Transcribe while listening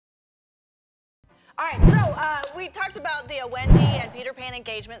All right, so we talked about the Wendy and Peter Pan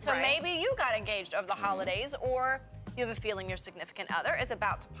engagement. So maybe you got engaged over the holidays, or you have a feeling your significant other is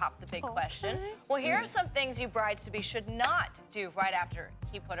about to pop the big question. Well, here are some things you brides-to-be should not do right after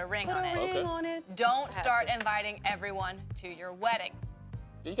he put a ring on it. Don't start inviting everyone to your wedding.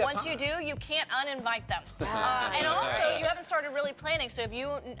 Once you do, you can't uninvite them. And also, you haven't started really planning. So if you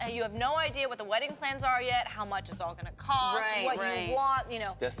have no idea what the wedding plans are yet, how much it's all going to cost, what you want, you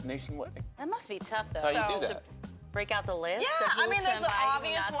know. Destination wedding. That must be tough, though. How you do that? To break out the list. Yeah, of I mean, who there's to the invite,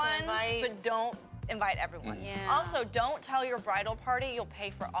 obvious who not ones, to invite. but don't invite everyone. Also, don't tell your bridal party you'll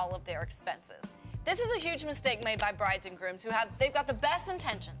pay for all of their expenses. This is a huge mistake made by brides and grooms they've got the best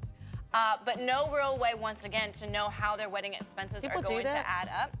intentions, but no real way, once again, to know how their wedding expenses are going to add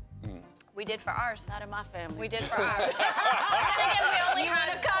up. We did for ours. Not in my family. We did for ours. But then again, we only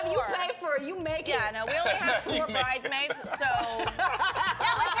had come, you pay for it, you make it. Yeah, no, we only had 4 bridesmaids, so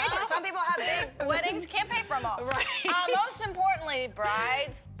yeah, we paid for it. Some people have big weddings, can't pay for them all. Right. Most importantly,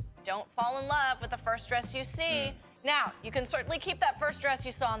 brides, don't fall in love with the first dress you see. Now, you can certainly keep that first dress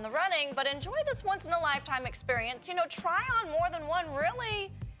you saw in the running, but enjoy this once-in-a-lifetime experience. You know, try on more than one,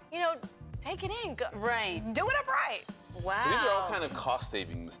 really, you know, take it in. Right. Do it upright. Wow. So these are all kind of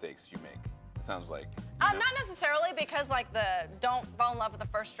cost-saving mistakes you make, it sounds like. Not necessarily, because like don't fall in love with the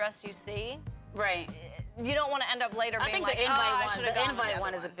first dress you see. Right. You don't want to end up later being like, the invite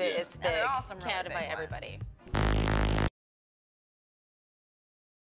one is a bit, it's big. They're awesome, Can't really invite big everybody.